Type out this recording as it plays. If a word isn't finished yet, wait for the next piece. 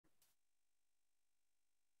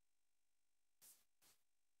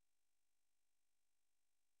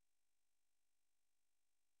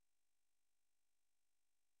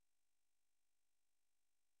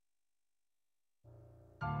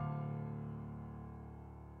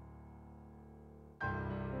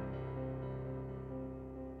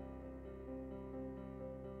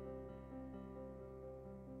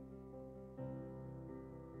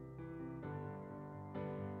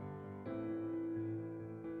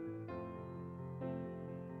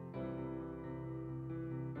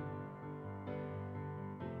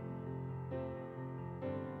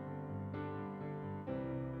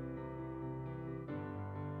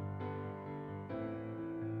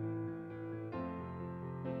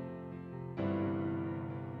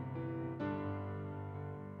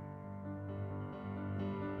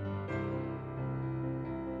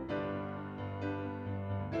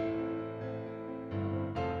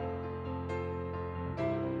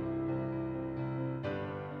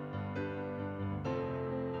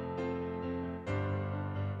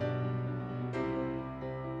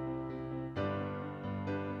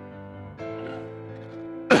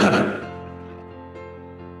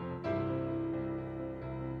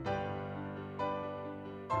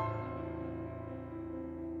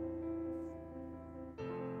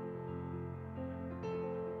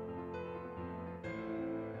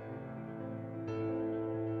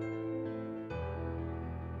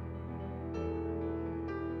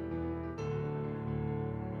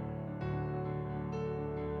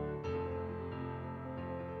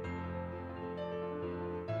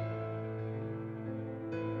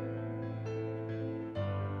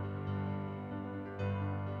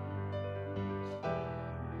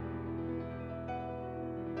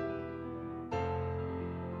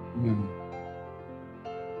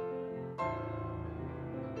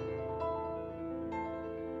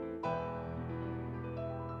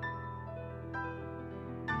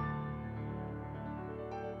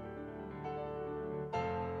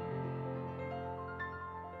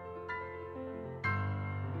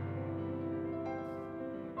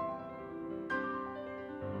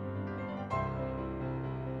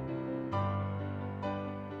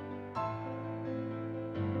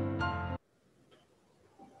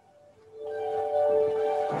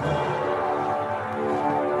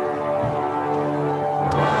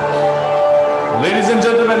Ladies and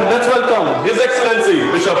gentlemen, let's welcome His Excellency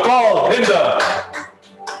Bishop Paul Hinder.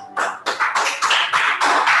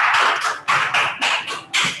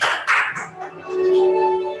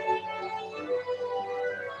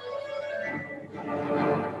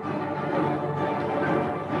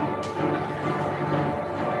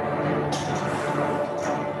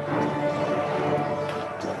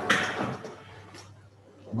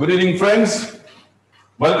 Good evening, friends.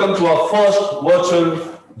 Welcome to our first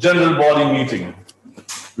virtual General Body meeting.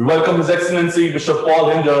 We welcome His Excellency Bishop Paul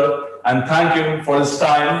Hinder and thank him for his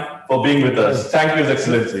time for being with us. Thank you, His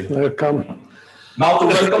Excellency. Welcome. Now to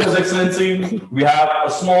welcome His Excellency, we have a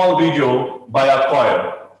small video by our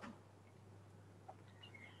choir.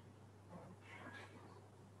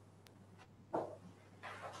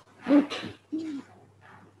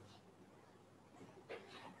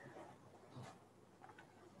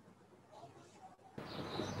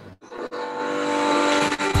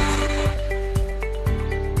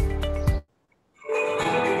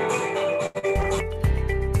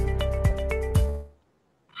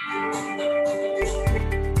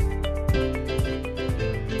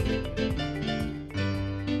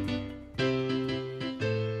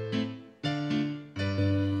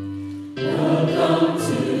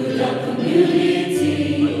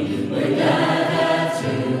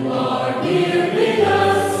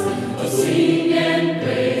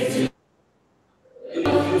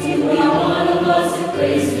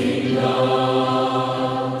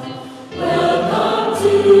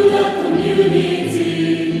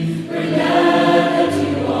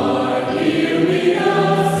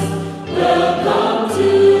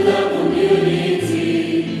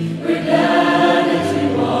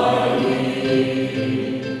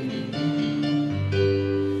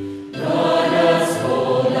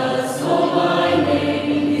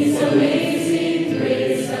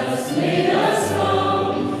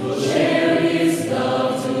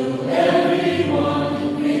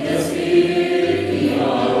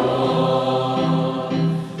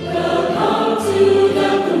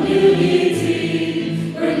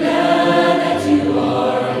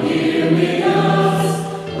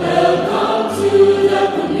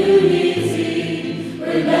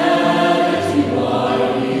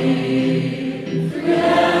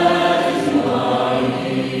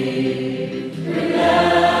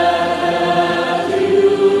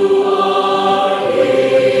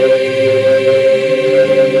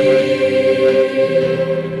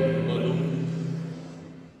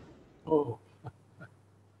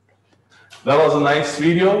 That was a nice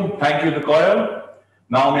video. Thank you to choir.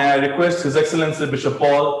 Now may I request His Excellency Bishop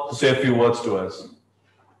Paul to say a few words to us.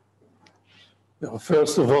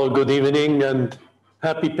 First of all, good evening and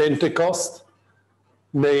happy Pentecost.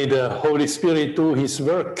 May the Holy Spirit do his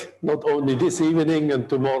work, not only this evening and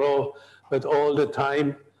tomorrow, but all the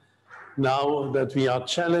time. Now that we are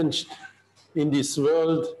challenged in this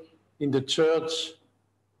world, in the church,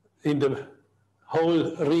 in the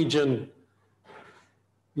whole region,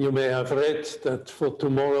 you may have read that for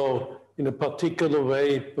tomorrow, in a particular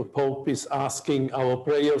way, the Pope is asking our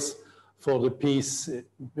prayers for the peace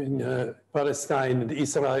in Palestine and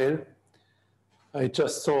Israel. I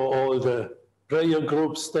just saw all the prayer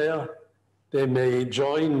groups there. They may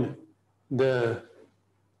join the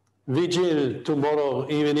vigil tomorrow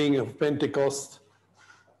evening of Pentecost,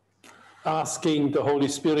 asking the Holy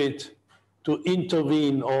Spirit to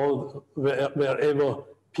intervene all wherever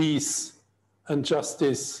peace and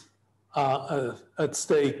justice are at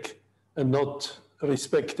stake and not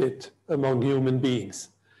respected among human beings.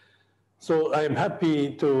 So I am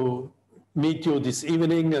happy to meet you this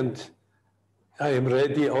evening, and I am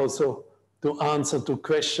ready also to answer to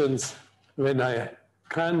questions when I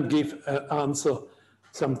can give an answer.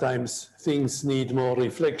 Sometimes things need more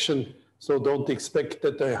reflection, so don't expect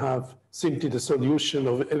that I have simply the solution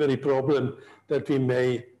of every problem that we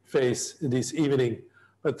may face this evening.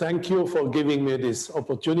 But thank you for giving me this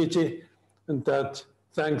opportunity, and that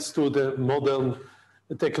thanks to the modern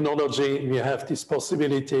technology, we have this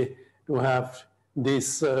possibility to have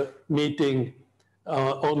this meeting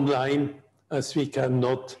online, as we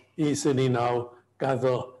cannot easily now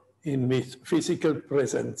gather in physical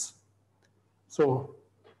presence. So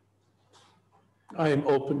I am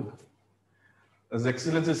open. As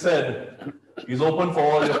Excellency said, he's open for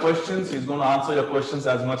all your questions. He's going to answer your questions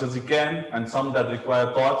as much as he can, and some that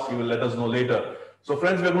require thoughts, he will let us know later. So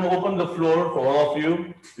friends, we're going to open the floor for all of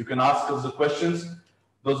you. You can ask us the questions.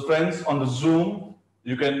 Those friends on the Zoom,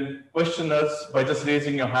 you can question us by just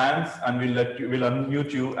raising your hands, and we'll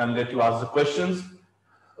unmute you and let you ask the questions.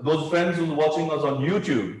 Those friends who are watching us on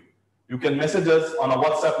YouTube, you can message us on our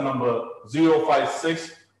WhatsApp number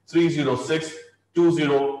 056 306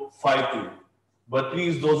 2052. But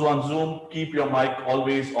please, those on Zoom, keep your mic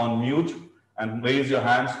always on mute and raise your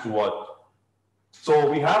hands to what.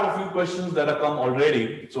 So we have a few questions that have come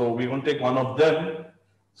already. So we're going to take one of them.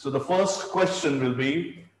 So the first question will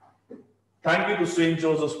be, thank you to St.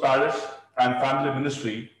 Joseph's Parish and Family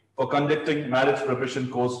Ministry for conducting marriage preparation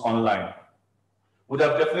course online. Would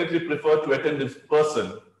have definitely preferred to attend in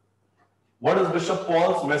person. What is Bishop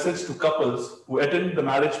Paul's message to couples who attend the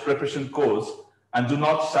marriage preparation course and do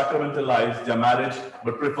not sacramentalize their marriage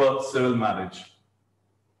but prefer civil marriage?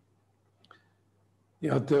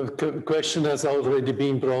 Yeah, the question has already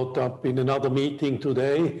been brought up in another meeting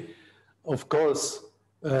today. Of course,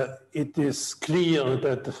 it is clear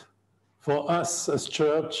that for us as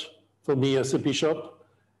church, for me as a bishop,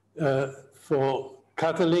 for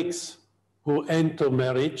Catholics who enter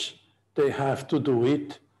marriage, they have to do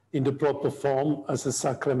it in the proper form as a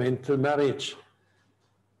sacramental marriage.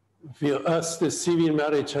 For us, the civil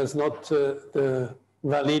marriage has not the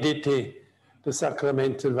validity, the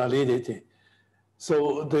sacramental validity.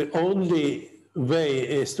 So the only way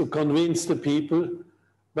is to convince the people,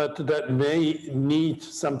 but that may need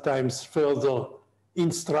sometimes further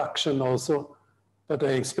instruction also. But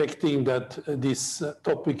I'm expecting that this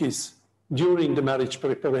topic is during the marriage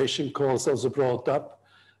preparation course also brought up,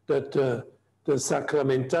 that the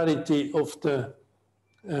sacramentality of the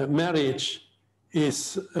marriage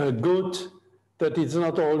is good, that it's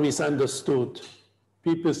not always understood.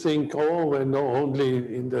 People think, oh, well, no, only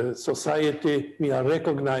in the society we are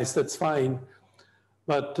recognized, that's fine.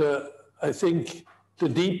 But I think the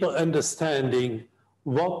deeper understanding,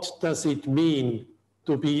 what does it mean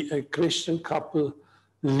to be a Christian couple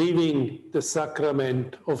living the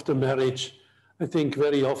sacrament of the marriage, I think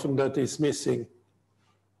very often that is missing.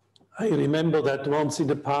 I remember that once in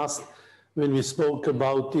the past when we spoke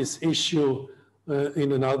about this issue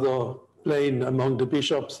in another plane among the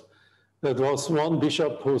bishops, there was one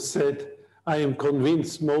bishop who said, I am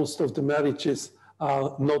convinced most of the marriages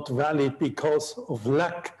are not valid because of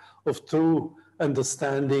lack of true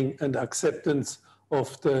understanding and acceptance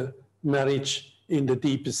of the marriage in the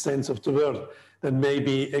deepest sense of the word. That may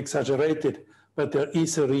be exaggerated, but there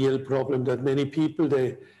is a real problem that many people,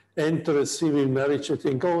 they enter a civil marriage and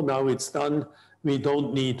think, oh, now it's done, we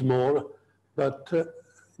don't need more. But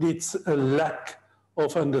it's a lack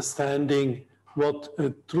of understanding what a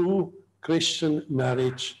true Christian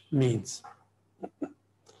marriage means.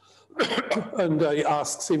 And I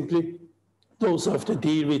ask simply those who have to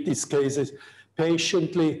deal with these cases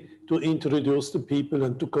patiently to introduce the people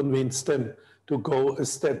and to convince them to go a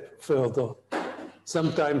step further.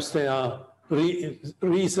 Sometimes there are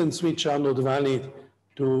reasons which are not valid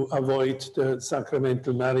to avoid the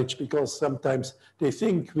sacramental marriage, because sometimes they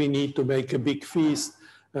think we need to make a big feast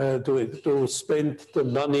to spend the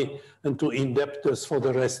money and to indebt us for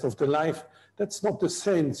the rest of the life. That's not the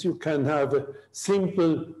sense. You can have a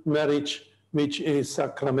simple marriage which is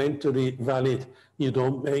sacramentally valid. You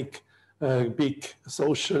don't make a big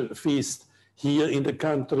social feast here in the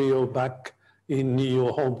country or back in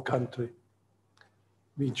your home country.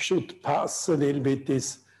 We should pass a little bit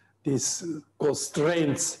these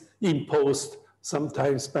constraints imposed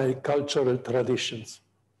sometimes by cultural traditions.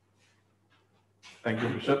 Thank you,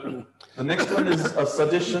 Bishop. The next one is a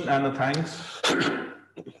suggestion and a thanks.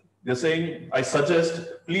 They're saying, I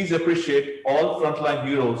suggest, please appreciate all frontline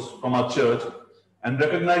heroes from our church and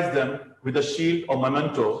recognize them with a shield or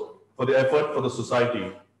memento for their effort for the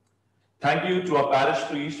society. Thank you to our parish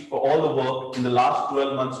priest for all the work in the last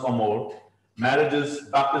 12 months or more. Marriages,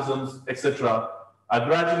 baptisms, etc. are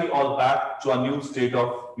gradually all back to our new state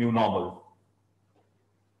of new normal.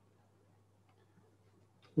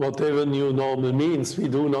 Whatever new normal means, we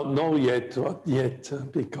do not know yet,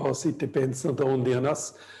 because it depends not only on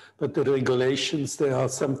us, but the regulations, they are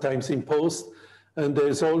sometimes imposed, and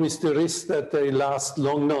there's always the risk that they last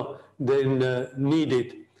longer than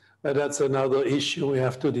needed. But that's another issue we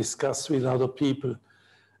have to discuss with other people.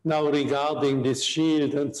 Now, regarding this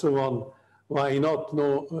shield and so on, why not?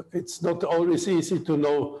 No, it's not always easy to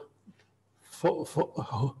know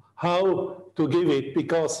how to give it,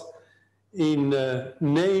 because in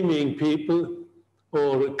naming people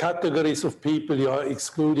or categories of people, you are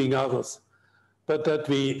excluding others, but that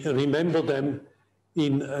we remember them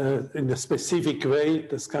in a specific way.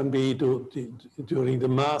 This can be during the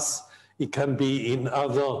Mass, it can be in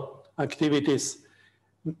other activities.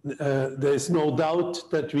 There is no doubt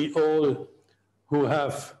that we all who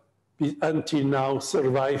have until now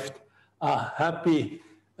survived are happy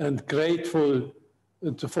and grateful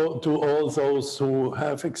to all those who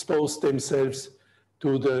have exposed themselves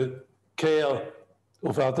to the care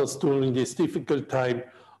of others during this difficult time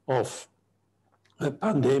of a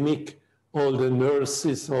pandemic, all the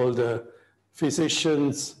nurses, all the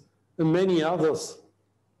physicians, and many others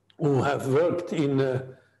who have worked in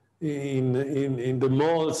the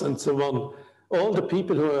malls and so on, all the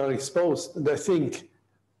people who are exposed. And I think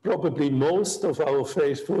probably most of our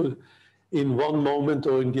faithful in one moment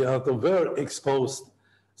or in the other were exposed.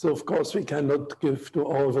 So of course we cannot give to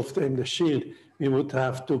all of them the shield. We would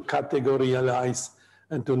have to categorize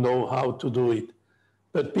and to know how to do it.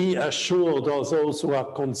 But be assured, all those who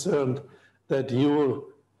are concerned, that your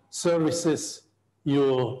services,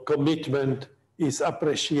 your commitment is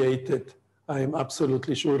appreciated. I am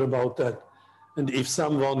absolutely sure about that. And if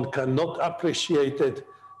someone cannot appreciate it,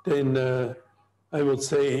 then I would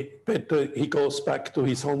say better he goes back to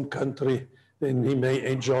his home country, then he may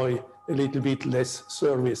enjoy a little bit less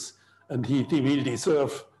service, and he will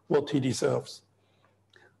deserve what he deserves.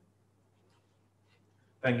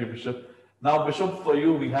 Thank you, Bishop. Now, Bishop, for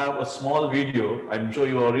you, we have a small video. I'm sure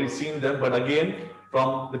you've already seen them, but again,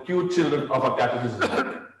 from the cute children of our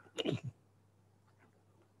catechism.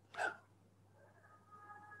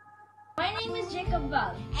 My name is Jacob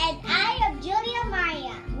Val. And I am Julia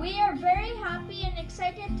Maria. We are very happy and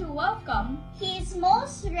excited to welcome His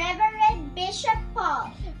Most Reverend Bishop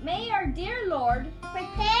Paul. May our dear Lord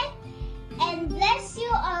Protect and bless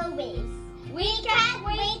you always. We can't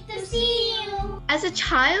wait to see you. As a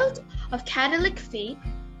child of Catholic faith,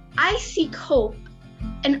 I seek hope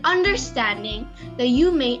and understanding that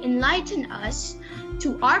you may enlighten us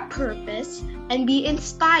to our purpose and be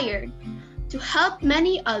inspired to help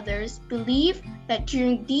many others believe that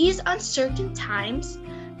during these uncertain times,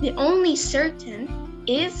 the only certain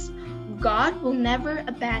is God will never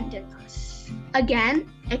abandon us.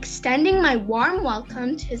 Again, extending my warm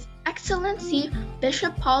welcome to His Excellency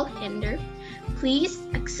Bishop Paul Hinder, please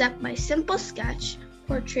accept my simple sketch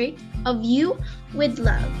portrait of you with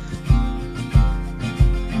love.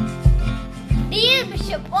 Dear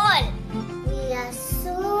Bishop Paul, we are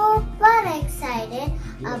super excited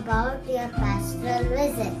about your pastoral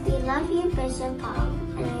visit. We love you, Bishop Paul,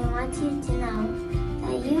 and we want you to know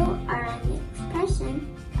that you are an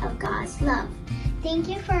expression of God's love. Thank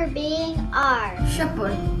you for being our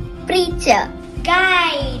shepherd, preacher,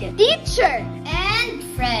 guide, teacher, and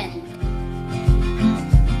friend.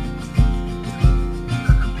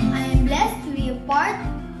 I am blessed to be a part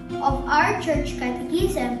of our church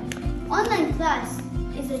catechism. Online class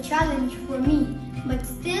is a challenge for me, but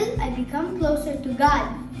still I become closer to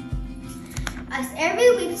God, as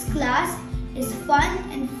every week's class is fun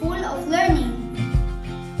and full of learning.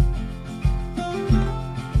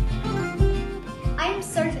 I'm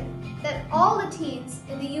certain that all the teens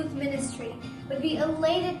in the youth ministry would be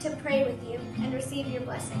elated to pray with you and receive your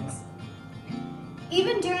blessings.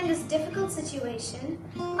 Even during this difficult situation,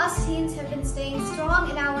 us teens have been staying strong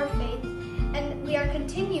in our faith, and we are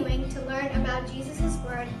continuing to learn about Jesus'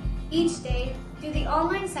 Word each day through the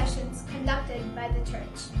online sessions conducted by the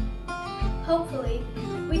church. Hopefully,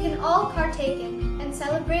 we can all partake in and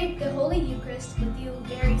celebrate the Holy Eucharist with you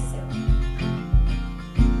very soon.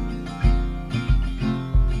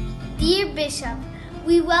 Dear Bishop,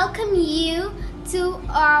 we welcome you to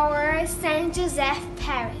our St. Joseph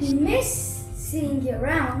Parish. We miss seeing you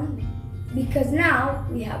around because now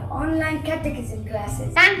we have online catechism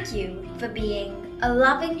classes. Thank you for being a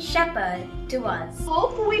loving shepherd to us.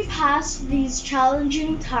 Hope we pass these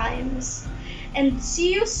challenging times and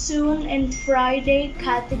see you soon in Friday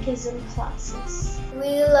catechism classes.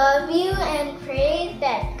 We love you and pray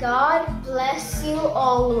that God bless you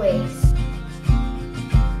always.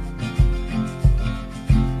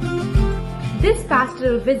 This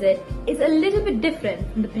pastoral visit is a little bit different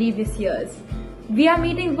from the previous years. We are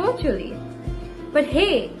meeting virtually. But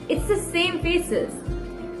hey, it's the same faces.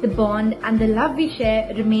 The bond and the love we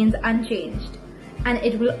share remains unchanged, and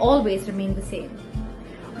it will always remain the same.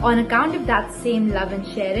 On account of that same love and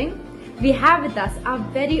sharing, we have with us our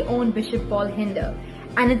very own Bishop Paul Hinder,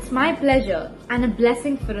 and it's my pleasure and a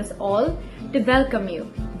blessing for us all to welcome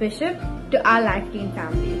you, Bishop, to our Lifeline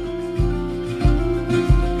family.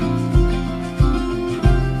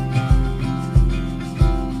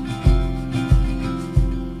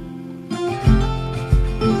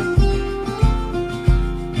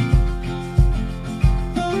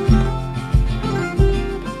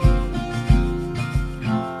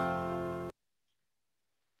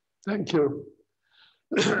 Thank you.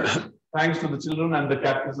 Thanks to the children and the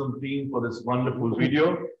catechism team for this wonderful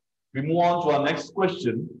video. We move on to our next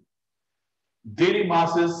question. Daily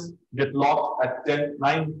masses get locked at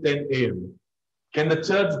 9:10 a.m. Can the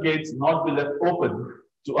church gates not be left open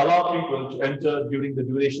to allow people to enter during the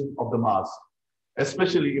duration of the mass,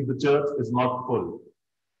 especially if the church is not full?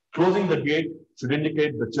 Closing the gate should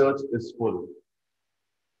indicate the church is full.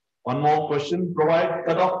 One more question. Provide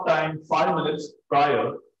cut-off time 5 minutes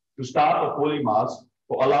prior to start a Holy Mass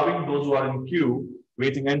for allowing those who are in queue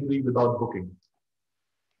waiting entry without booking.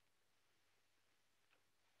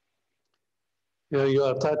 Yeah, you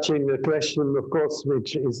are touching a question, of course,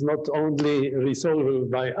 which is not only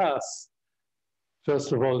resolved by us.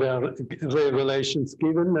 First of all, there are regulations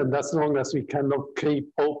given, and as long as we cannot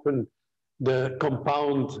keep open the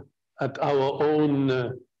compound at our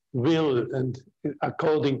own will and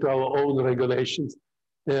according to our own regulations,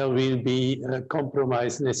 there will be a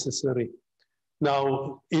compromise necessary.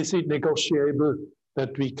 Now, is it negotiable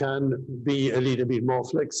that we can be a little bit more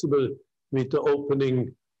flexible with the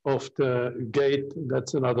opening of the gate?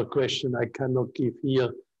 That's another question. I cannot give here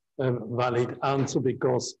a valid answer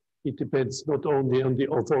because it depends not only on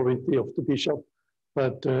the authority of the bishop,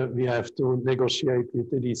 but we have to negotiate with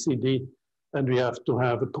the DCD and we have to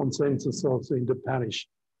have a consensus also in the parish.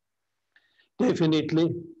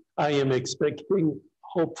 Definitely, I am expecting,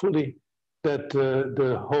 hopefully, that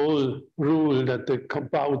the whole rule that the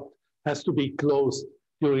compound has to be closed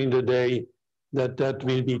during the day, that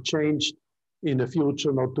will be changed in the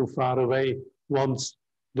future, not too far away, once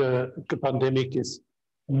the pandemic is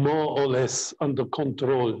more or less under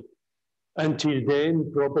control. Until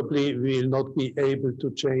then, probably we will not be able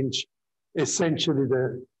to change essentially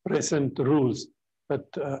the present rules. But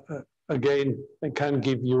again, I can't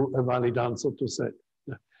give you a valid answer to that.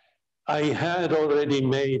 I had already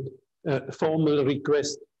made a formal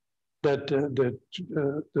request that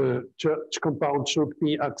the church compound should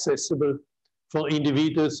be accessible for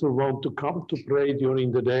individuals who want to come to pray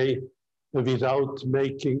during the day without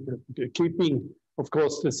keeping, of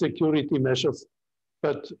course, the security measures,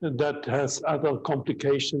 but that has other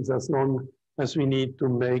complications as long as we need to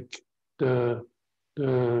make the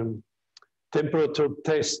temperature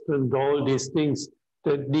test and all these things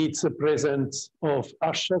that needs the presence of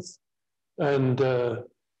ushers. And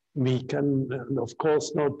we can, of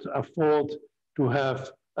course, not afford to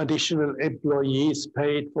have additional employees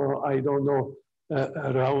paid for, I don't know,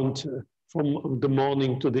 around from the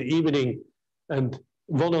morning to the evening. And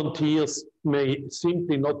volunteers may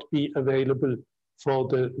simply not be available for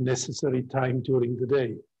the necessary time during the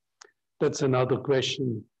day. That's another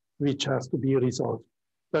question which has to be resolved.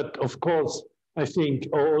 But of course, I think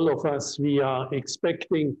all of us, we are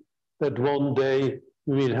expecting that one day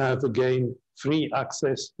we will have again free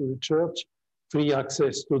access to the church, free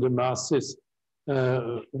access to the masses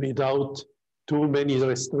without too many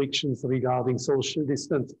restrictions regarding social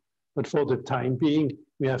distance. But for the time being,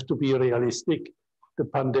 we have to be realistic. The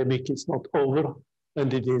pandemic is not over,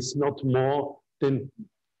 and it is not more than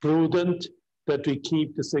prudent that we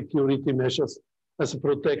keep the security measures as a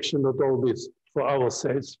protection, not always for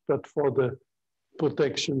ourselves, but for the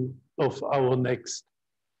protection of our next.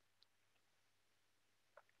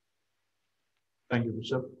 Thank you,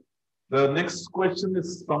 Bishop. The next question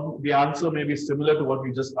is the answer may be similar to what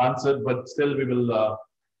we just answered, but still we will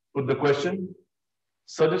put the question.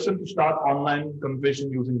 Suggestion to start online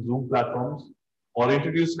confession using Zoom platforms, or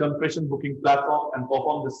introduce confession booking platform and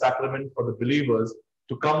perform the sacrament for the believers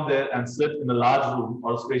to come there and sit in a large room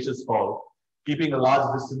or spacious hall, keeping a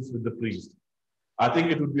large distance with the priest. I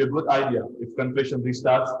think it would be a good idea if confession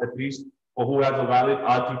restarts, at least for who has a valid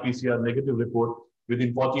RT-PCR negative report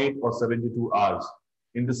within 48 or 72 hours.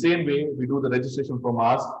 In the same way we do the registration for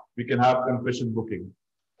Mass, we can have confession booking.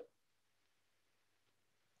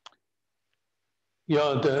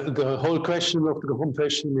 Yeah, the whole question of the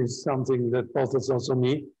confession is something that bothers also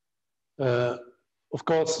me. Of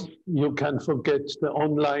course, you can forget the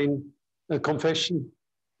online confession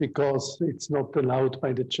because it's not allowed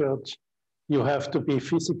by the church. You have to be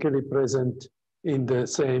physically present in the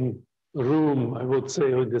same room, I would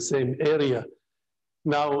say, or in the same area.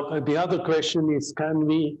 Now, the other question is,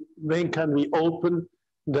 when can we open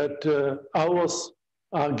that hours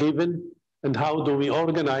are given, and how do we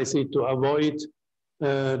organize it to avoid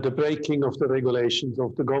the breaking of the regulations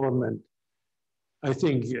of the government? I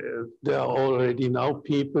think there are already now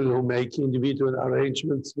people who make individual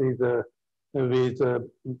arrangements with a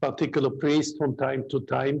particular priest from time to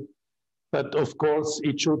time. But of course,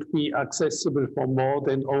 it should be accessible for more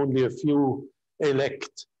than only a few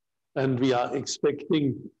elect. And we are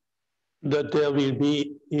expecting that there will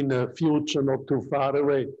be in a future not too far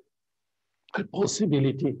away a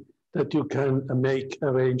possibility that you can make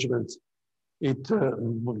arrangements. It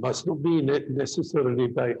must not be necessarily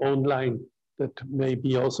by online. That may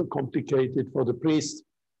be also complicated for the priest,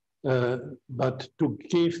 but to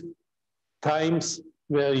give times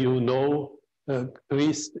where you know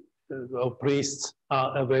priests or priests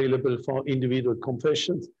are available for individual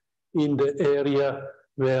confessions in the area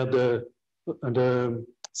where the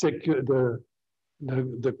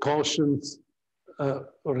cautions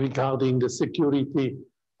regarding the security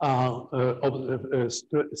are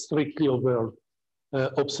strictly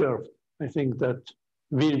observed. I think that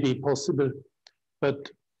will be possible,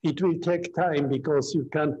 but it will take time because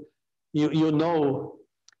you know,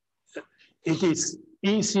 it is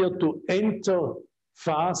easier to enter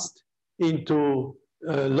fast into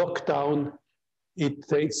lockdown. It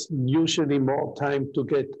takes usually more time to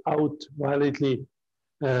get out validly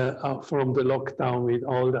from the lockdown with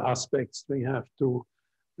all the aspects we have to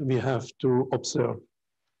observe.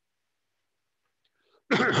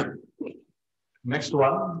 Next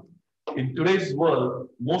one. In today's world,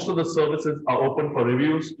 most of the services are open for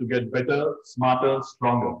reviews to get better, smarter,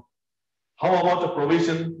 stronger. How about a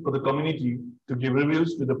provision for the community to give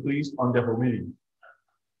reviews to the priest on their homily?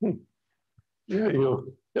 Yeah,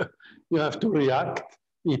 you have to react,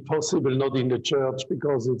 if possible, not in the church,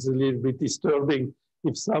 because it's a little bit disturbing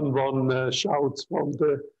if someone shouts from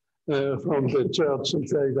the church and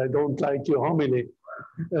says, "I don't like your homily,"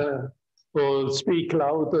 or speak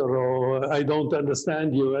louder, or "I don't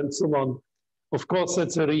understand you," and so on. Of course,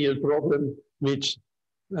 that's a real problem, which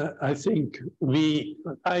I think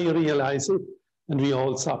I realize it, and we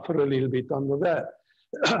all suffer a little bit under that.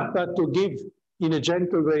 But to give, in a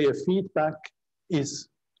gentle way, a feedback is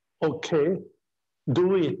okay.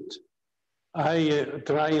 Do it. I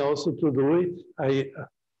try also to do it. I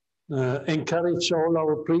encourage all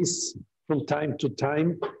our priests from time to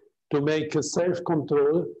time to make a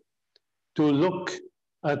self-control, to look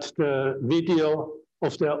at the video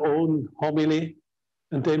of their own homily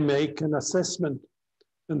and then make an assessment.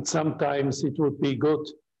 And sometimes it would be good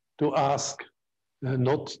to ask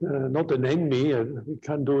not an enemy, we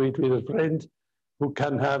can do it with a friend who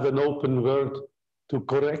can have an open word to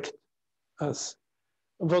correct us.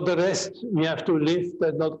 For the rest, we have to live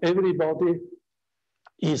that not everybody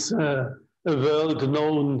is a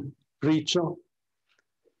world-known preacher.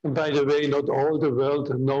 And by the way, not all the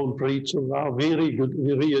world-known preachers are very good,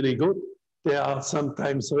 really good. They are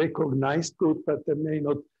sometimes recognized good, but they may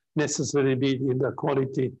not necessarily be in their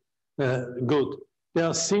quality good. There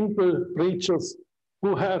are simple preachers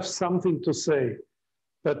who have something to say,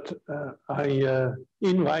 but I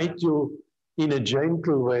invite you in a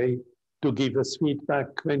gentle way to give us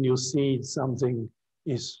feedback when you see something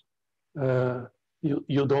is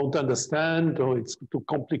you don't understand or it's too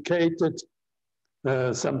complicated.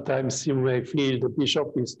 Sometimes you may feel the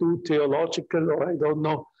bishop is too theological, or I don't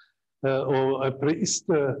know, or a priest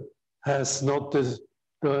has not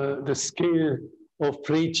the skill of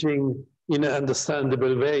preaching in an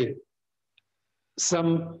understandable way.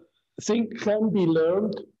 Some things can be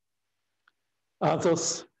learned.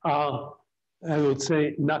 Others are, I would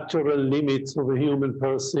say, natural limits of a human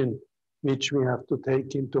person, which we have to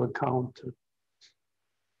take into account.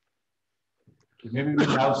 Maybe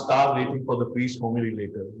we'll have start waiting for the priest homily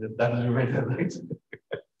later. That will be better, right?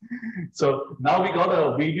 So now we got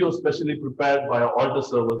a video specially prepared by our altar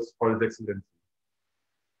servers for His Excellency.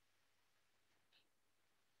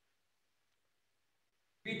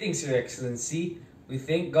 Greetings, Your Excellency. We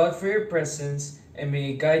thank God for your presence and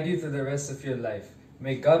may He guide you through the rest of your life.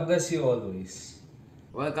 May God bless you always.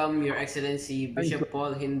 Welcome, Your Excellency, Bishop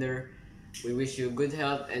Paul Hinder. We wish you good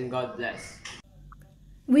health and God bless.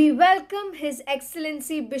 We welcome His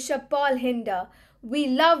Excellency Bishop Paul Hinder. We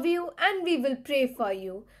love you and we will pray for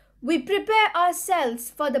you. We prepare ourselves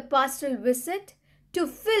for the pastoral visit to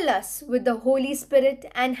fill us with the Holy Spirit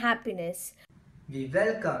and happiness. We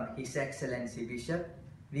welcome His Excellency Bishop.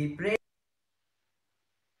 We pray.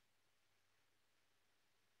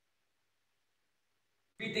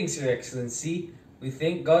 Greetings, Your Excellency. We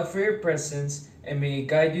thank God for your presence and may He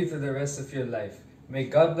guide you through the rest of your life. May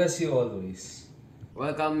God bless you always.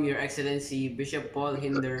 Welcome, Your Excellency, Bishop Paul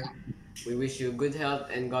Hinder. We wish you good health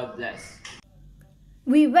and God bless.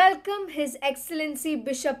 We welcome His Excellency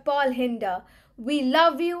Bishop Paul Hinder. We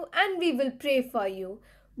love you and we will pray for you.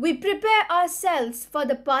 We prepare ourselves for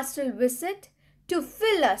the pastoral visit to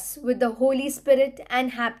fill us with the Holy Spirit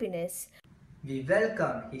and happiness. We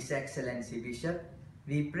welcome His Excellency Bishop.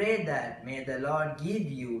 We pray that may the Lord give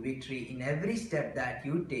you victory in every step that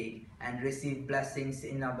you take and receive blessings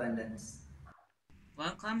in abundance.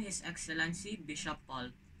 Welcome His Excellency Bishop Paul.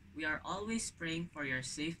 We are always praying for your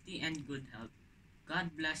safety and good health.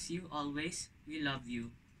 God bless you always. We love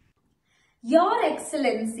you. Your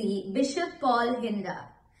Excellency Bishop Paul Hinder,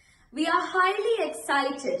 we are highly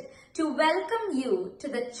excited to welcome you to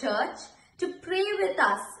the church to pray with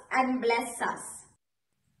us and bless us.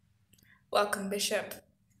 Welcome, Bishop.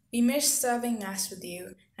 We miss serving Mass with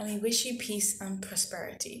you, and we wish you peace and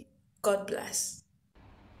prosperity. God bless.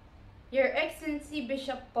 Your Excellency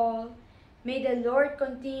Bishop Paul, may the Lord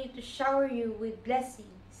continue to shower you with blessings.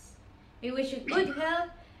 We wish you good health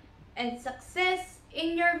and success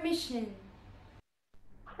in your mission.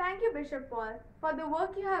 Thank you, Bishop Paul, for the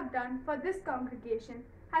work you have done for this congregation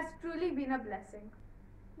has truly been a blessing.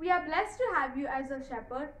 We are blessed to have you as a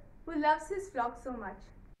shepherd who loves his flock so much.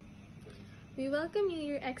 We welcome you,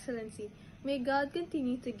 Your Excellency. May God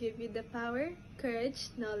continue to give you the power, courage,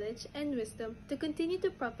 knowledge, and wisdom to continue to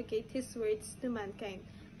propagate His words to mankind.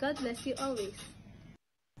 God bless you always.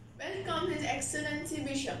 Welcome, His Excellency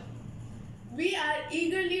Bishop. We are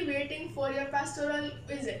eagerly waiting for your pastoral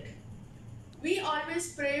visit. We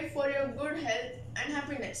always pray for your good health and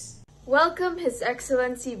happiness. Welcome, His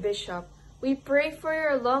Excellency Bishop. We pray for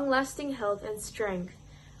your long-lasting health and strength.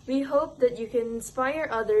 We hope that you can inspire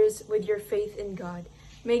others with your faith in God.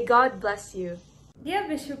 May God bless you. Dear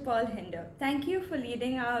Bishop Paul Hinder, thank you for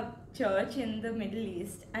leading our church in the Middle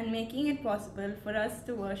East and making it possible for us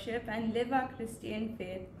to worship and live our Christian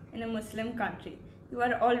faith in a Muslim country. You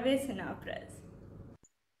are always in our prayers.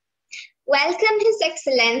 Welcome, His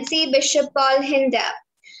Excellency Bishop Paul Hinder.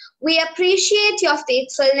 We appreciate your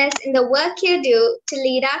faithfulness in the work you do to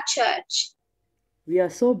lead our church. We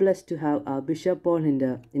are so blessed to have our Bishop Paul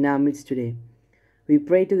Hinder in our midst today. We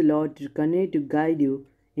pray to the Lord to continue to guide you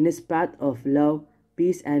in his path of love,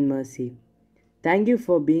 peace, and mercy. Thank you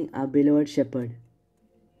for being our beloved shepherd.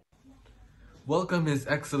 Welcome, His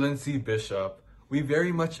Excellency Bishop. We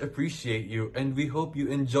very much appreciate you and we hope you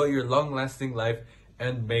enjoy your long-lasting life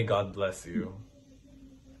and may God bless you.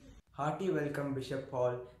 Hearty welcome, Bishop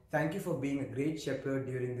Paul. Thank you for being a great shepherd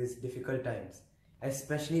during these difficult times,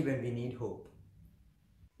 especially when we need hope.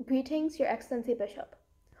 Greetings, Your Excellency Bishop.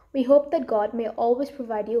 We hope that God may always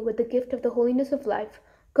provide you with the gift of the holiness of life,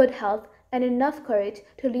 good health, and enough courage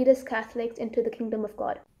to lead us Catholics into the kingdom of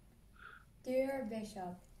God. Dear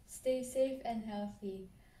Bishop, stay safe and healthy.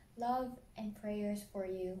 Love and prayers for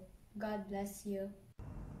you. God bless you.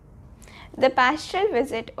 The pastoral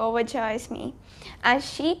visit overjoys me. As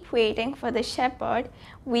sheep waiting for the shepherd,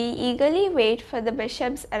 we eagerly wait for the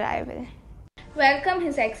bishop's arrival. Welcome,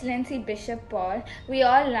 His Excellency Bishop Paul. We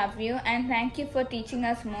all love you and thank you for teaching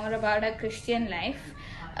us more about our Christian life.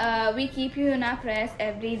 We keep you in our prayers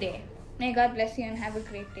every day. May God bless you and have a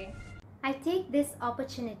great day. I take this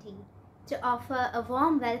opportunity to offer a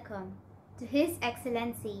warm welcome to His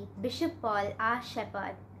Excellency Bishop Paul, our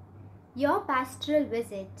shepherd. Your pastoral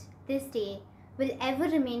visit this day will ever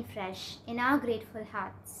remain fresh in our grateful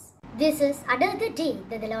hearts. This is another day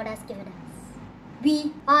that the Lord has given us.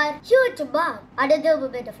 We are here to mark another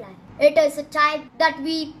moment of life. It is a time that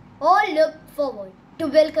we all look forward to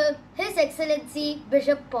welcome His Excellency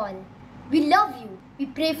Bishop Paul. We love you. We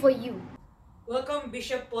pray for you. Welcome,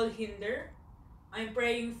 Bishop Paul Hinder. I'm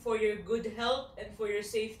praying for your good health and for your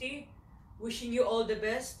safety. Wishing you all the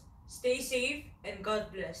best. Stay safe and God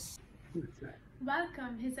bless.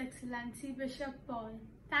 Welcome, His Excellency Bishop Paul.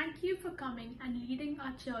 Thank you for coming and leading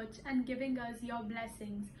our church and giving us your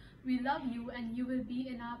blessings. We love you and you will be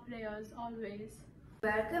in our prayers always.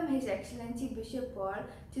 Welcome, His Excellency Bishop Paul,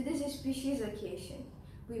 to this auspicious occasion.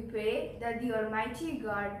 We pray that the Almighty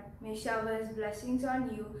God may shower His blessings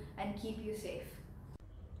on you and keep you safe.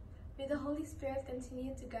 May the Holy Spirit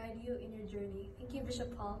continue to guide you in your journey. Thank you,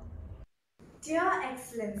 Bishop Paul. Dear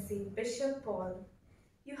Excellency Bishop Paul,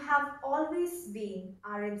 you have always been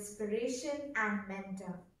our inspiration and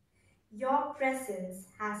mentor. Your presence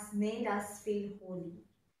has made us feel holy.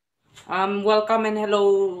 Welcome and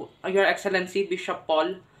hello, Your Excellency Bishop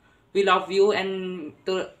Paul. We love you and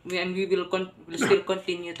we will still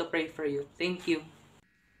continue to pray for you. Thank you.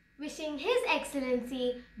 Wishing His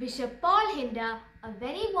Excellency Bishop Paul Hinder a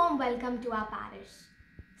very warm welcome to our parish.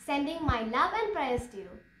 Sending my love and prayers to you,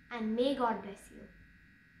 and may God bless you.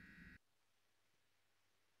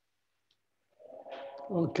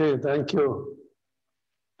 Okay, thank you.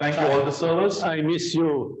 Thank you, all the servers. I miss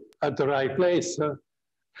you at the right place.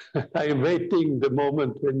 I'm waiting the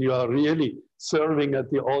moment when you are really serving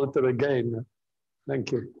at the altar again.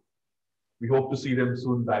 Thank you. We hope to see them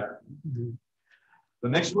soon back. The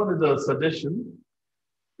next one is a suggestion.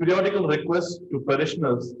 Periodical request to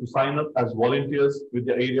parishioners to sign up as volunteers with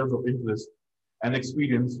their areas of interest and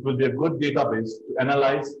experience will be a good database to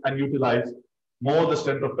analyze and utilize more the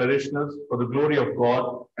strength of parishioners for the glory of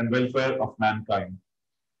God and welfare of mankind.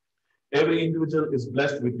 Every individual is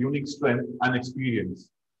blessed with unique strength and experience,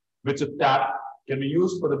 which if tapped can be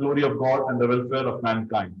used for the glory of God and the welfare of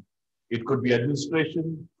mankind. It could be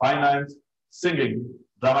administration, finance, singing,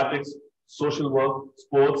 dramatics, social work,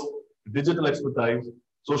 sports, digital expertise,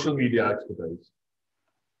 social media expertise.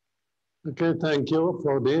 Okay, thank you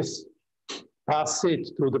for this. Pass it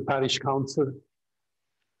to the parish council.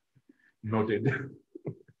 Noted.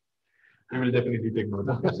 We will definitely take note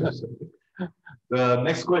of this. The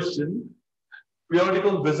next question.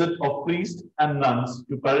 Periodical visit of priests and nuns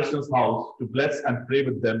to parishioners' house to bless and pray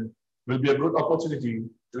with them will be a good opportunity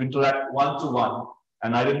to interact one-to-one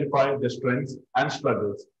and identify their strengths and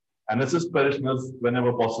struggles and assist parishioners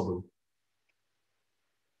whenever possible.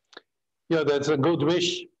 Yeah, that's a good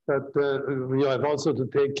wish, but we have also to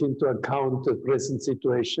take into account the present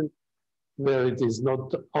situation where it is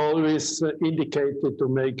not always indicated to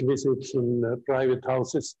make visits in private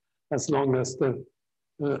houses as long as the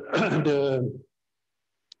the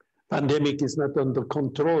pandemic is not under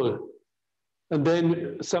control. And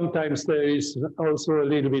then sometimes there is also a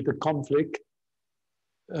little bit of conflict.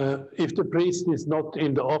 If the priest is not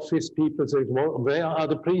in the office, people say, well, where are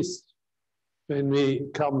the priests when we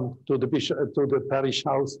come to the bishop, to the parish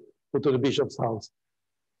house or to the bishop's house?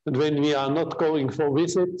 And when we are not going for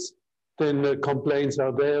visits, then the complaints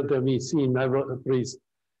are there that we see never a priest.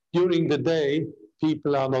 During the day,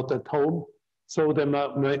 people are not at home, so they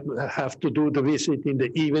might have to do the visit in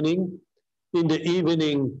the evening. In the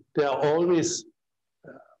evening, there are always,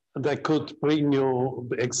 they could bring you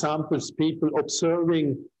examples, people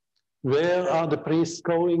observing where are the priests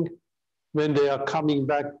going. When they are coming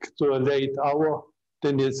back to a late hour,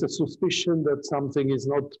 then there's a suspicion that something is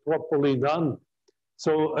not properly done.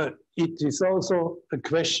 So it is also a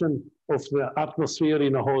question of the atmosphere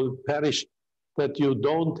in a whole parish that you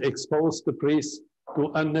don't expose the priests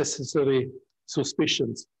to unnecessary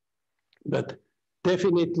suspicions. But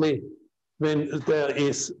definitely when there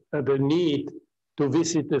is the need to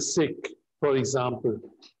visit the sick, for example,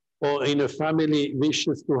 or in a family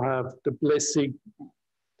wishes to have the blessing,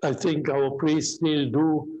 I think our priests still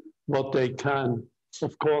do what they can.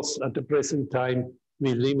 Of course, at the present time,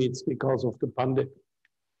 with limits because of the pandemic.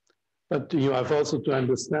 But you have also to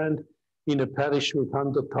understand, in a parish with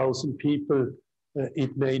 100,000 people,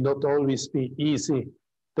 it may not always be easy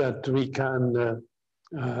that we can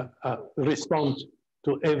respond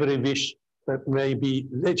to every wish that may be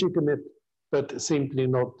legitimate, but simply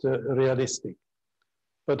not realistic.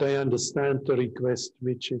 But I understand the request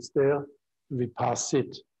which is there. We pass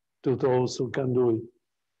it to those who can do it.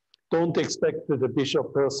 Don't expect that the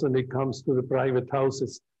bishop personally comes to the private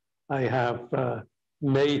houses. I have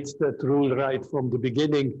made that rule right from the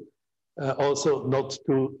beginning, also not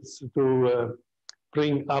to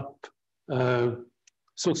bring up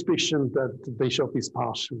suspicion that the bishop is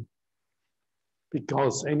partial.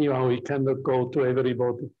 Because anyhow, he cannot go to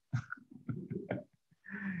everybody.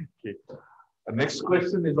 Okay. The next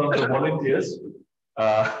question is on the volunteers.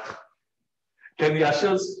 Can the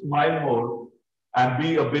ushers smile more and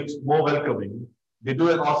be a bit more welcoming? They do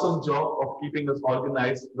an awesome job of keeping us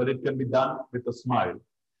organized, but it can be done with a smile.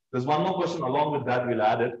 There's one more question along with that, we'll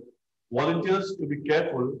add it. Volunteers to be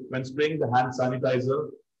careful when spraying the hand sanitizer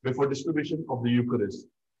before distribution of the Eucharist,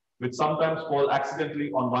 which sometimes fall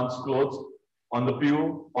accidentally on one's clothes, on the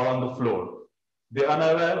pew, or on the floor. They are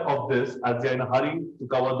unaware of this as they are in a hurry to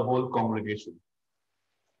cover the whole congregation.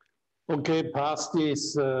 Okay, pass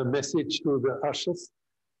this message to the ushers,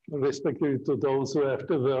 respectively to those who have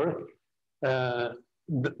to work.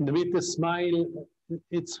 With a smile,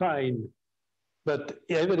 it's fine. But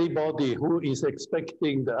everybody who is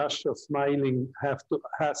expecting the usher smiling has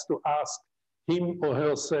to ask him or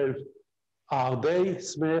herself, are they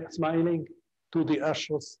smiling to the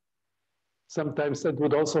ushers? Sometimes that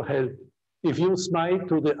would also help. If you smile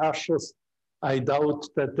to the ushers, I doubt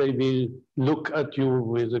that they will look at you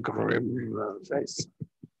with a grim face.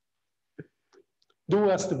 Do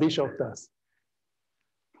as the bishop does.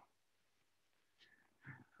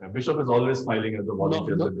 The bishop is always smiling at the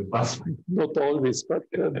volunteers at the past. Not always, but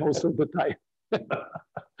most of the time.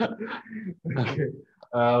 Okay.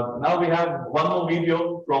 Now we have one more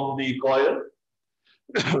video from the choir.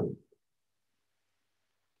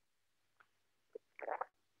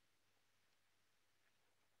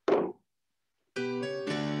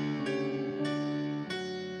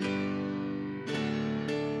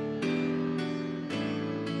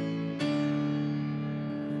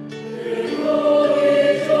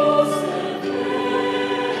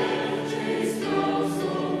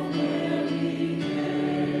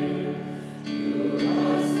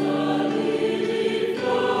 Lily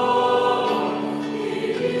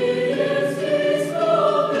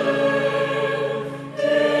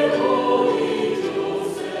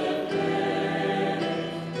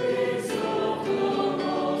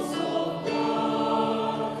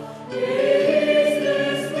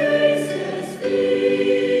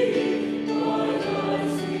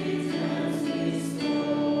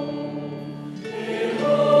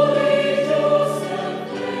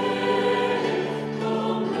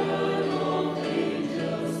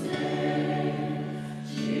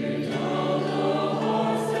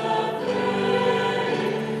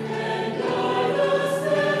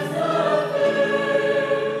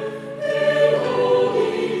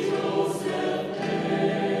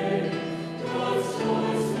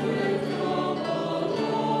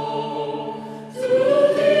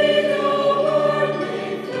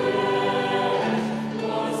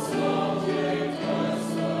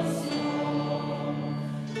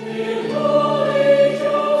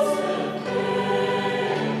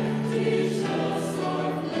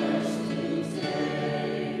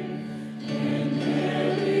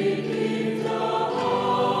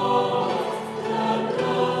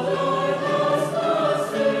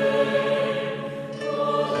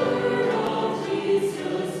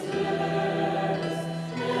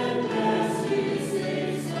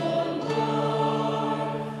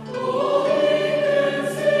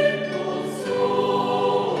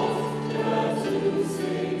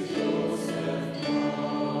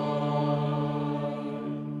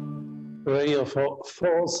prayer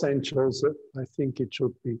for Saint Joseph, I think it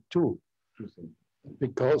should be 2.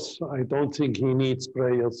 Because I don't think he needs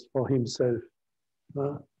prayers for himself.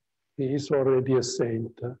 He is already a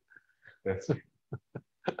saint. That's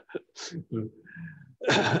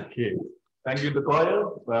okay. Thank you, the choir.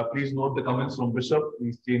 Please note the comments from Bishop.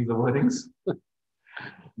 Please change the wordings.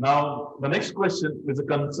 Now, the next question is a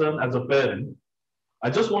concern as a parent. I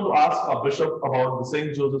just want to ask our Bishop about the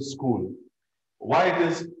St. Joseph School. Why it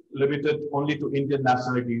is limited only to Indian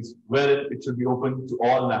nationalities, where it should be open to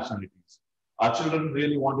all nationalities. Our children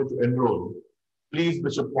really wanted to enroll. Please,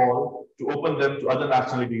 Bishop Paul, to open them to other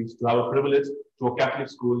nationalities to have a privilege to a Catholic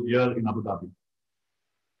school here in Abu Dhabi.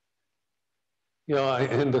 Yeah, I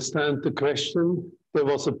understand the question. There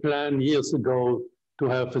was a plan years ago to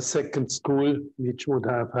have a second school, which would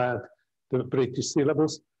have had the British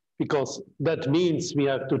syllabus, because that means we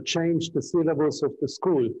have to change the syllabus of the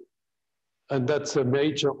school. And that's a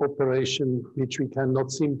major operation which we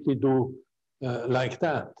cannot simply do like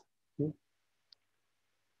that.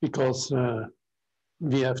 Because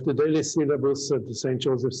we have the daily syllabus at the St.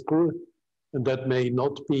 Joseph School, and that may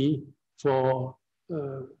not be for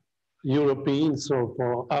Europeans or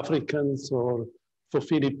for Africans or for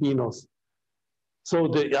Filipinos. So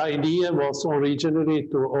the idea was originally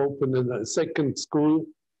to open a second school,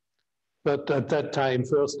 but at that time,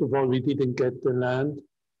 first of all, we didn't get the land.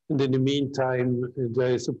 And in the meantime,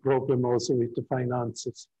 there is a problem also with the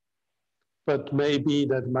finances. But maybe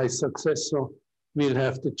that my successor will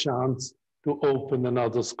have the chance to open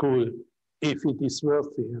another school if it is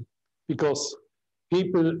worthy. Because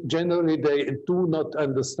people generally, they do not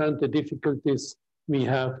understand the difficulties we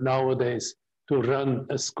have nowadays to run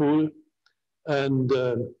a school, and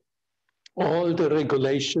all the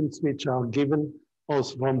regulations which are given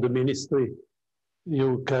also from the ministry.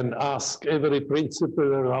 You can ask every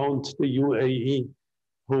principal around the UAE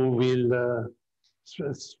who will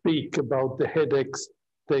speak about the headaches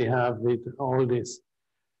they have with all this.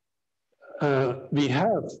 We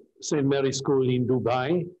have St. Mary's School in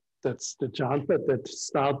Dubai. That's the chant, but that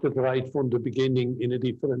started right from the beginning in a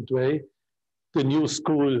different way. The new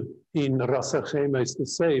school in Ras Al Khaimah is the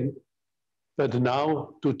same, but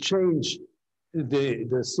now to change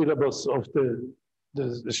the syllabus of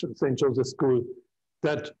the St. Joseph School,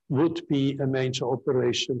 that would be a major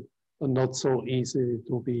operation and not so easy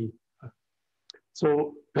to be.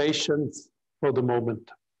 So patience for the moment.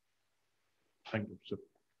 Thank you, Bishop.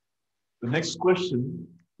 The next question,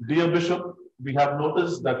 dear Bishop, we have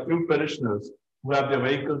noticed that few parishioners who have their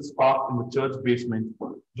vehicles parked in the church basement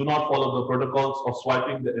do not follow the protocols of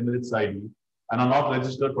swiping the Emirates ID and are not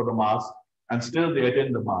registered for the Mass, and still they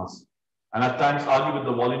attend the Mass, and at times argue with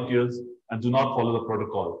the volunteers and do not follow the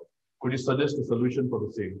protocol. Could you suggest a solution for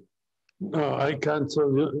the same? No, I can't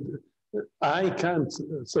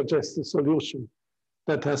suggest a solution.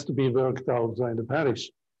 That has to be worked out by the parish,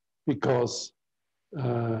 because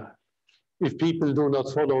if people do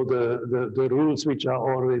not follow the rules which are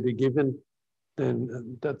already given,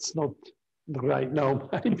 then that's not right now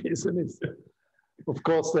my business. Of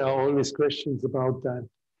course, there are always questions about that.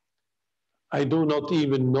 I do not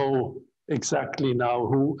even know exactly now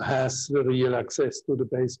who has the real access to the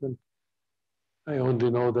basement. I only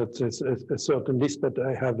know that there's a certain list, but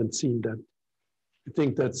I haven't seen that. I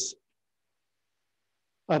think that's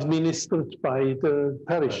administered by the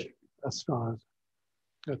parish as far as.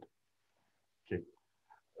 Good. Okay.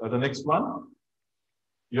 The next one.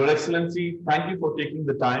 Your Excellency, thank you for taking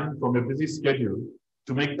the time from your busy schedule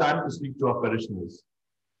to make time to speak to our parishioners.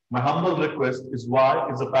 My humble request is, why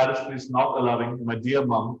is the parish priest not allowing my dear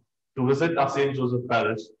mum to visit our St. Joseph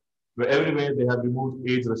parish, where everywhere they have removed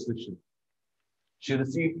age restriction? She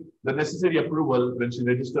received the necessary approval when she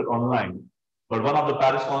registered online, but one of the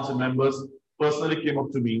parish council members personally came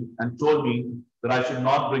up to me and told me that I should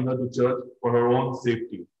not bring her to church for her own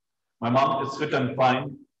safety. My mom is fit and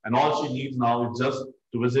fine, and all she needs now is just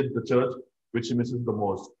to visit the church, which she misses the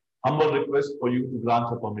most. Humble request for you to grant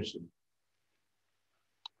her permission.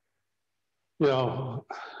 Yeah.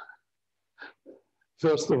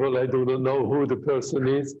 First of all, I do not know who the person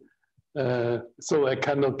is, so I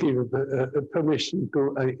cannot give a permission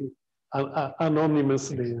to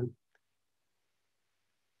anonymously.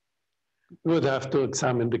 We would have to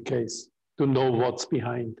examine the case to know what's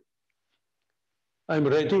behind. I'm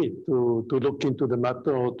ready to look into the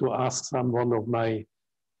matter, or to ask someone of my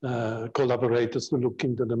collaborators to look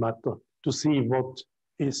into the matter to see what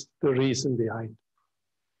is the reason behind.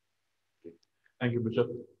 Thank you, Bishop.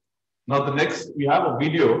 Now the next, we have a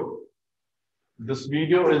video. This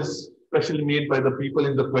video is specially made by the people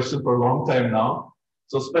in the question for a long time now.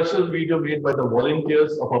 So special video made by the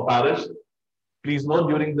volunteers of our parish. Please note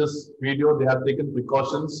during this video, they have taken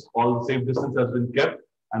precautions. All safe distance has been kept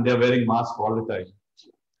and they are wearing masks all the time.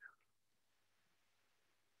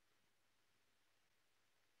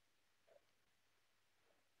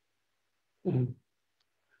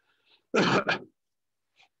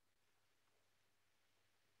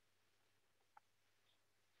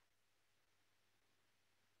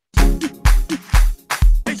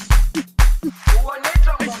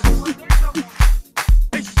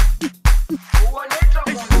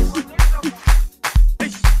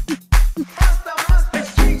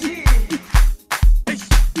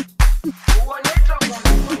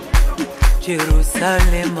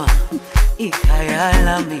 Jerusalema ikhaya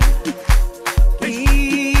lami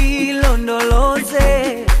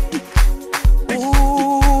ilondoloze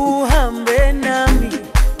uhambe nami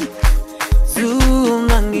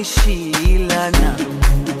zungangishilana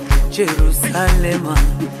Jerusalema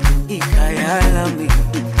ikhaya lami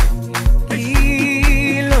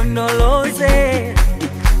ilondoloze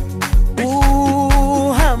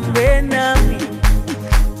uhambe nami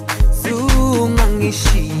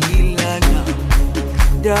zungangishilana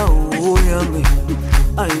dawo yami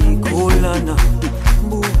ayikholana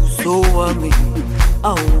buso wami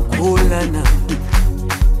awukholana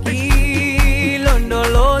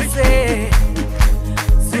ilondoloze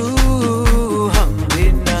zuhambe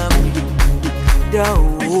nami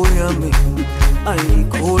dawo yami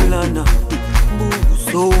ayikholana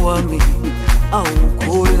buso wami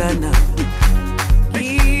awukholana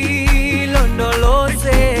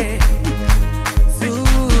ilondoloze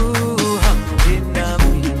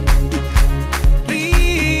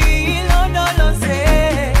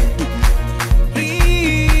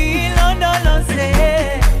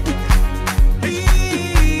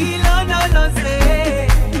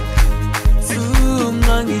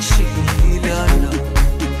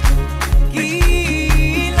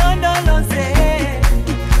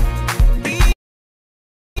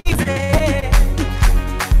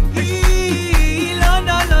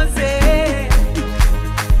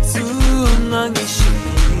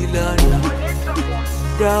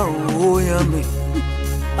dawo yami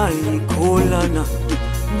ayikholana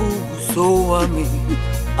buso wami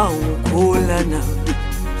awukholana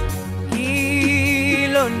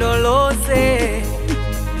ilondoloze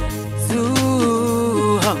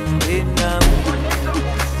zuhambe nami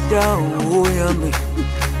dawo yami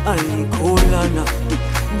ayikholana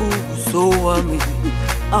buso wami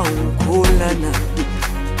awukholana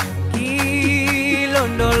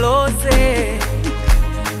ilondoloze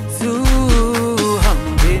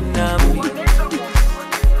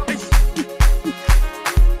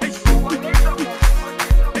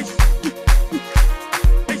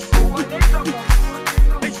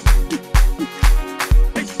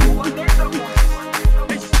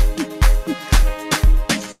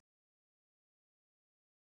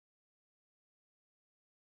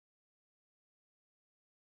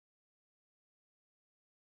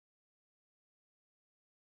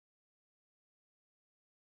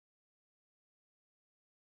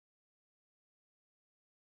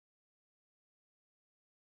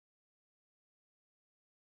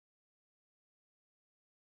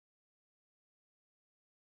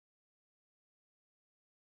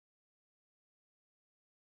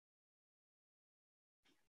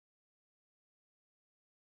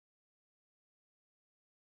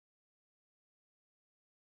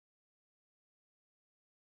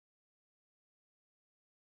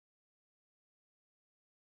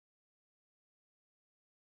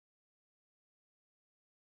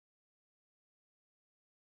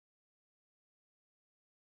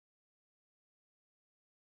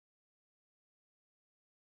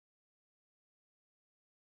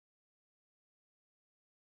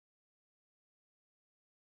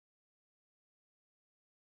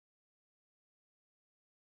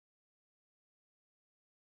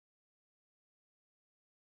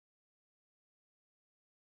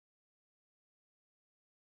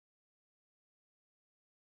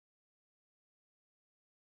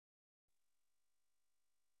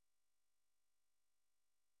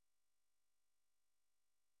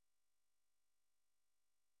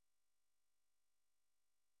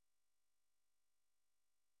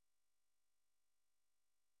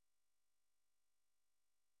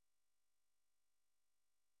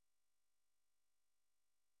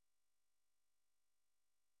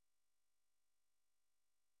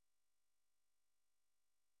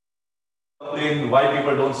Complain why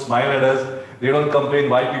people don't smile at us. They don't complain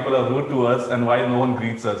why people are rude to us and why no one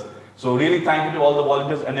greets us. So really thank you to all the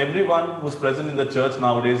volunteers and everyone who's present in the church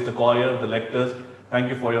nowadays, the choir, the lectors. Thank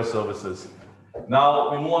you for your services.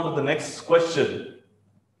 Now we move on to the next question.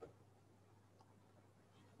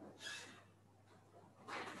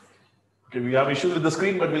 Okay, we have issues with the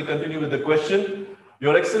screen, but we'll continue with the question.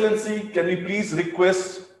 Your Excellency, can we please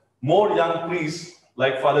request more young priests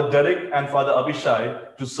like Father Derek and Father Abhishai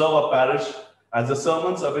to serve our parish, as the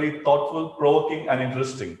sermons are very thoughtful, provoking, and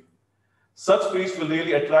interesting. Such priests will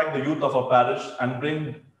really attract the youth of our parish and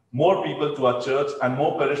bring more people to our church, and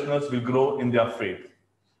more parishioners will grow in their faith.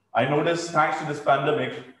 I notice, thanks to this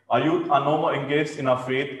pandemic, our youth are no more engaged in our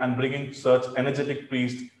faith, and bringing such energetic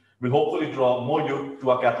priests will hopefully draw more youth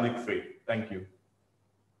to our Catholic faith. Thank you.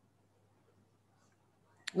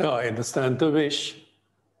 No, I understand the wish,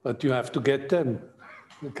 but you have to get them.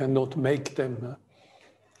 You cannot make them.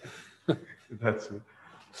 That's it.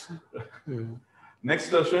 Next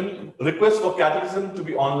question. Request for catechism to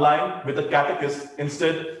be online with a catechist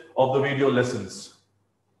instead of the video lessons.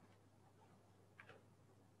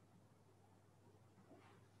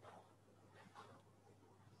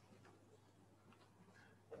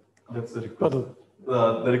 That's the request.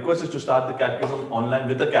 The request is to start the catechism online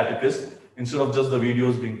with a catechist instead of just the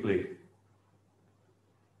videos being played.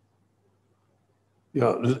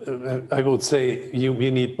 Yeah, I would say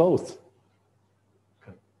we need both.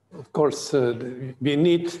 Of course, we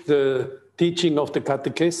need the teaching of the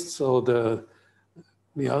catechists, or the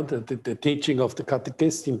teaching of the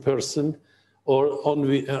catechist in person or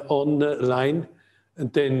online,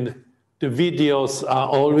 and then the videos are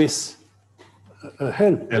always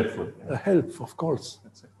helpful. A help, of course.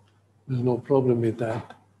 There's no problem with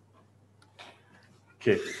that.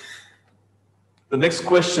 Okay. The next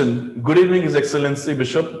question. Good evening, His Excellency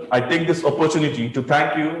Bishop. I take this opportunity to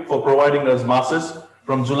thank you for providing us masses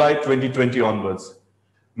from July 2020 onwards.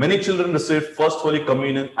 Many children received First Holy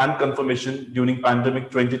Communion and Confirmation during pandemic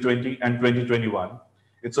 2020 and 2021.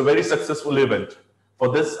 It's a very successful event. For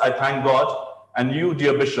this, I thank God and you,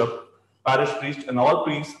 dear Bishop, parish priest, and all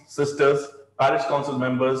priests, sisters, parish council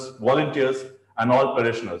members, volunteers, and all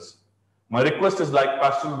parishioners. My request is like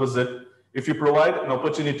pastoral visit, if you provide an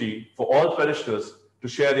opportunity for all parishioners to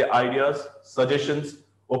share their ideas, suggestions,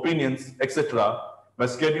 opinions, etc., by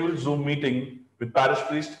scheduled Zoom meeting with parish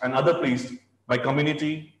priests and other priests, by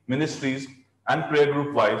community, ministries, and prayer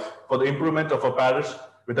group wise for the improvement of a parish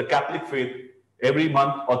with a Catholic faith every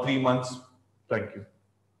month or 3 months. Thank you.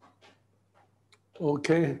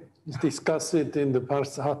 Okay, let's discuss it in the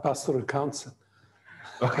pastoral council.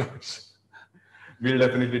 Okay. We'll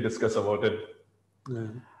definitely discuss about it. Yeah.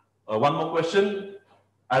 One more question.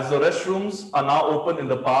 As the restrooms are now open in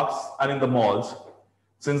the parks and in the malls,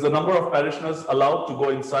 since the number of parishioners allowed to go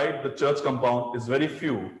inside the church compound is very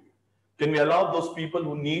few, can we allow those people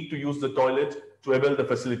who need to use the toilet to avail the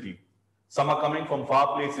facility? Some are coming from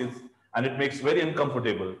far places and it makes very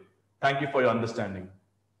uncomfortable. Thank you for your understanding.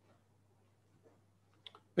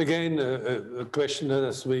 Again, a question that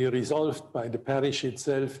has to be resolved by the parish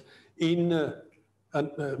itself in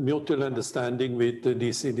a mutual understanding with the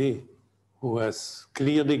DCD, who has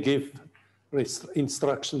clearly given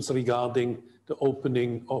instructions regarding the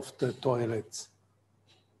opening of the toilets.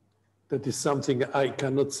 That is something I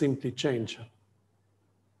cannot simply change.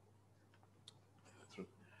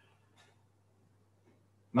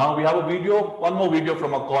 Now we have a video, one more video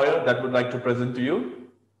from a choir that would like to present to you.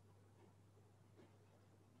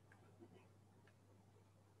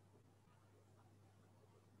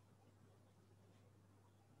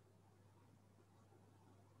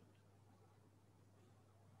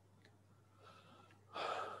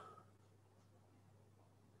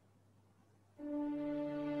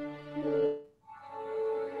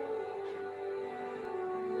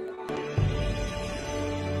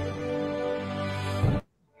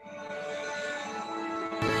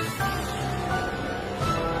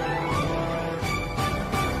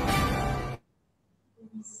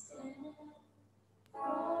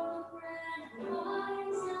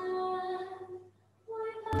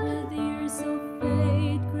 With years of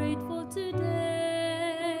faith grateful today,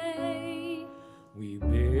 we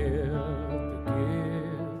bear the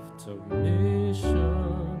gift of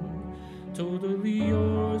mission. Totally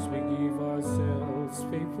yours, we give ourselves,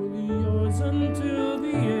 faithfully yours until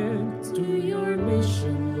the end. To your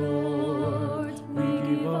mission, Lord, we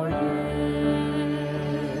give our yes.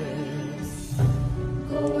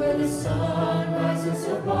 Go where the sun rises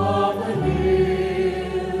above the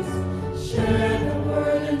hills, share the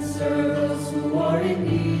word and serve those who are in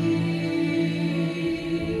need.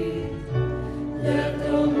 Let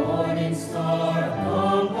the morning star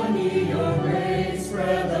accompany your rays,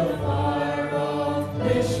 spread the fire of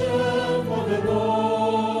mission for the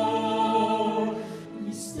Lord.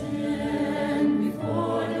 We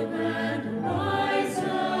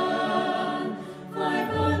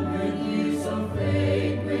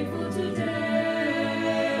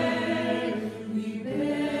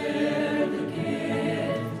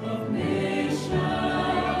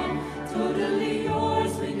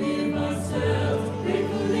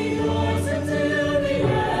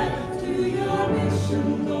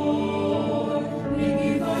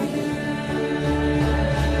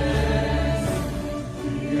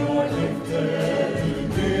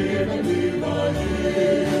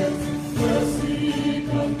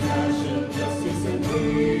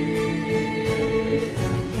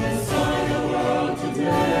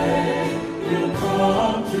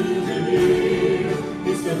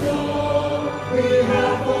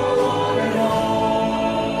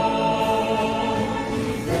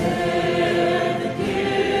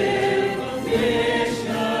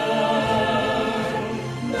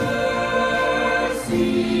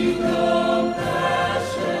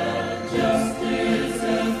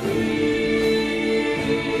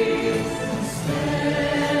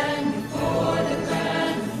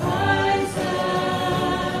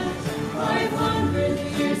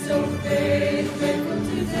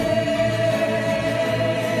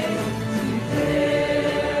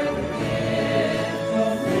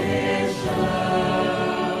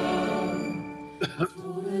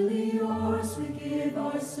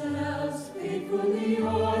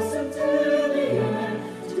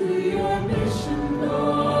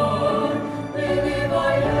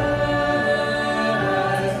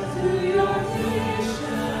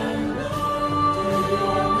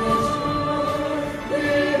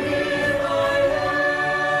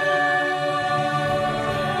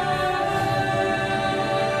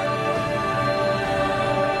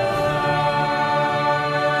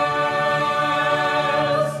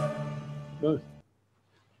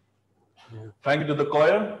Thank you to the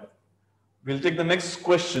choir. We'll take the next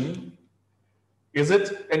question. Is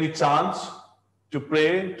it any chance to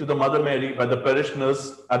pray to the Mother Mary by the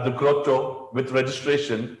parishioners at the grotto with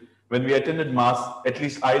registration when we attended Mass, at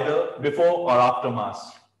least either before or after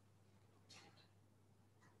Mass?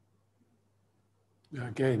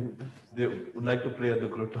 Again, they would like to pray at the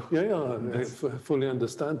grotto. Yeah, I fully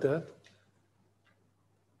understand that.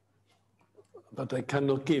 But I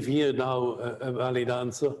cannot give here now a valid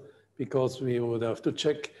answer because we would have to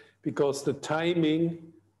check, because the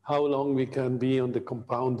timing, how long we can be on the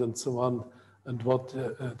compound and so on, and what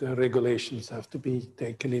the regulations have to be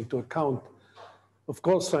taken into account. Of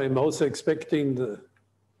course, I'm also expecting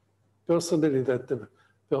personally that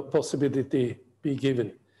the possibility be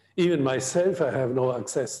given. Even myself, I have no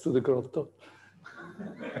access to the grotto.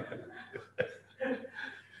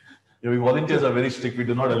 We volunteers are very strict. We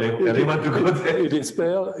do not allow anyone to go there. It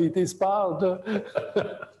is barred.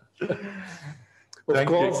 Of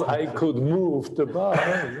course, I could move the bar,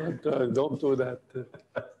 but don't do that.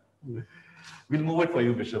 We'll move it for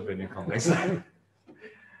you, Bishop, when you come next time.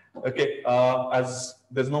 Okay, as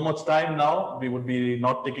there's no much time now, we would be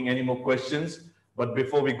not taking any more questions. But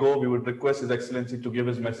before we go, we would request His Excellency to give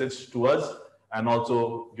his message to us and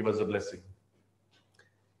also give us a blessing.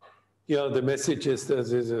 Yeah, the message is that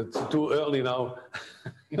it's too early now.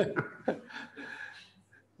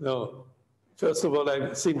 No. First of all,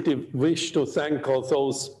 I simply wish to thank all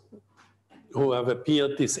those who have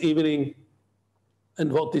appeared this evening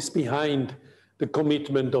and what is behind the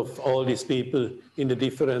commitment of all these people in the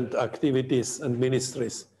different activities and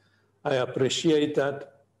ministries. I appreciate that.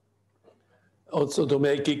 Also, to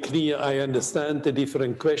make it clear, I understand the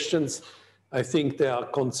different questions. I think there are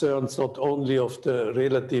concerns not only of the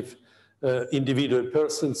relative individual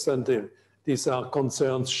persons, and these are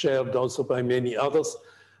concerns shared also by many others,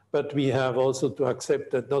 but we have also to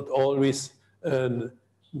accept that not always a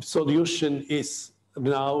solution is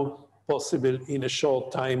now possible in a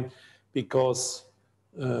short time, because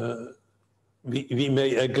we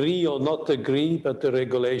may agree or not agree, but the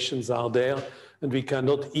regulations are there, and we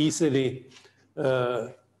cannot easily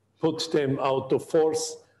put them out of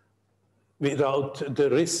force without the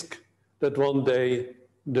risk that one day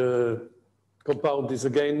the compound is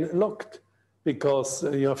again locked. Because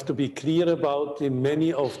you have to be clear about, in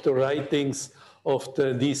many of the writings of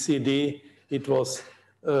the DCD, it was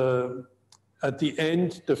at the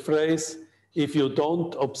end, the phrase, if you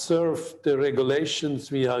don't observe the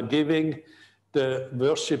regulations we are giving, the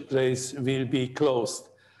worship place will be closed.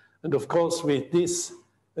 And of course, with this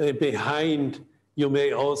behind, you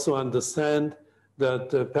may also understand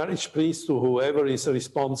that the parish priest or whoever is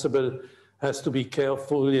responsible has to be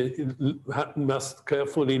must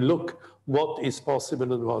carefully look what is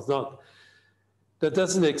possible and what's not. That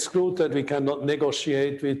doesn't exclude that we cannot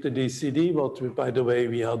negotiate with the DCD, what we, by the way,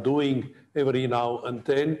 we are doing every now and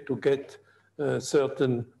then to get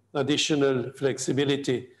certain additional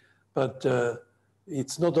flexibility. But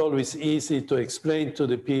it's not always easy to explain to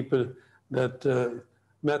the people that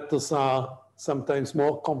matters are sometimes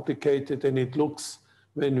more complicated than it looks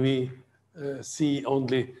when we see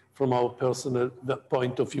only from our personal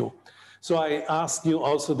point of view. So I ask you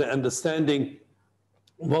also the understanding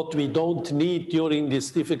what we don't need during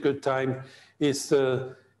this difficult time is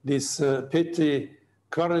this petty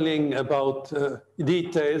quarreling about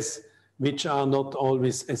details which are not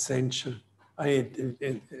always essential. I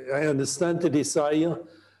understand the desire.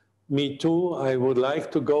 Me too. I would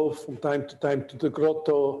like to go from time to time to the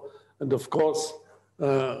grotto. And of course,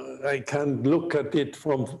 I can look at it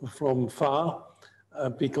from far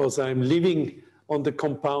because I'm living on the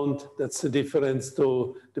compound. That's the difference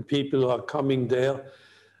to the people who are coming there.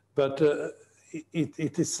 But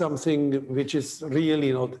it is something which is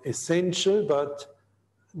really not essential, but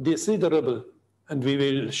desirable. And we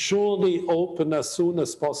will surely open as soon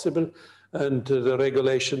as possible, and the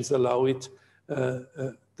regulations allow it,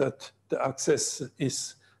 that the access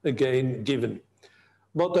is again given.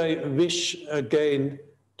 What I wish again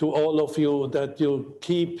to all of you, that you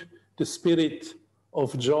keep the spirit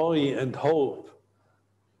of joy and hope.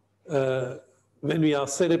 When we are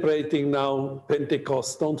celebrating now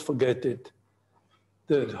Pentecost, don't forget it.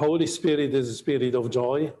 The Holy Spirit is a spirit of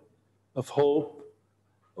joy, of hope,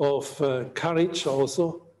 of courage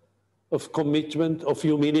also, of commitment, of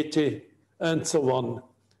humility, and so on.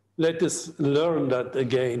 Let us learn that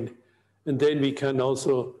again, and then we can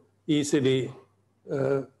also easily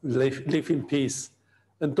live in peace.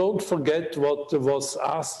 And don't forget what was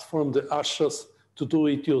asked from the ushers, to do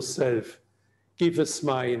it yourself. Give a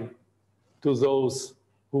smile to those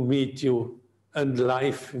who meet you, and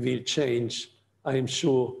life will change, I am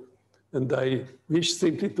sure, And I wish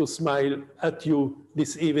simply to smile at you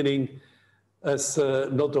this evening as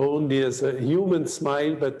not only as a human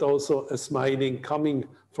smile, but also a smiling coming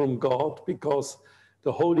from God, because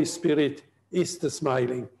the Holy Spirit is the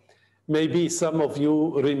smiling. Maybe some of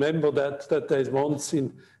you remember that I once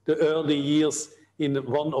in the early years in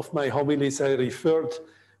one of my homilies, I referred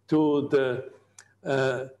to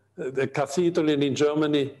the cathedral in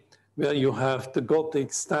Germany, where you have the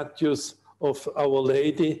Gothic statues of Our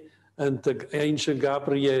Lady and the angel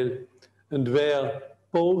Gabriel, and where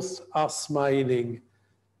both are smiling.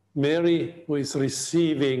 Mary, who is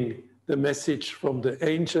receiving the message from the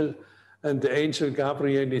angel, and the angel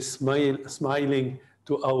Gabriel is smiling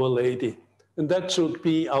to Our Lady. And that should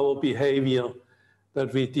be our behavior,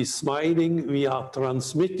 that with this smiling we are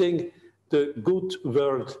transmitting the good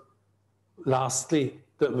word. Lastly,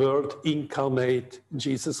 the word incarnate,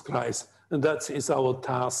 Jesus Christ. And that is our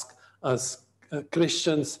task as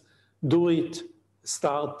Christians. Do it,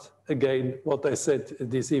 start again what I said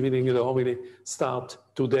this evening in the homily, start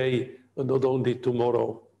today and not only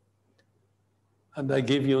tomorrow. And I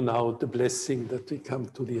give you now the blessing that we come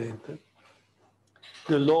to the end.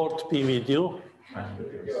 The Lord be with you.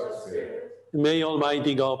 May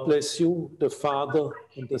Almighty God bless you, the Father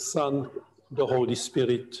and the Son, and the Holy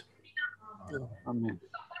Spirit. Amen.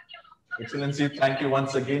 Excellency, thank you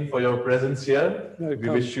once again for your presence here. We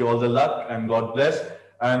wish you all the luck and God bless.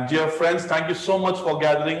 And dear friends, thank you so much for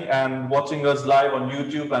gathering and watching us live on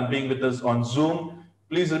YouTube and being with us on Zoom.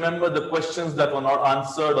 Please remember the questions that were not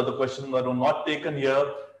answered or the questions that were not taken here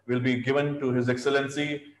will be given to His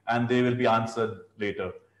Excellency and they will be answered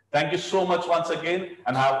later. Thank you so much once again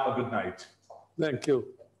and have a good night. Thank you.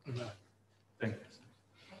 Good night.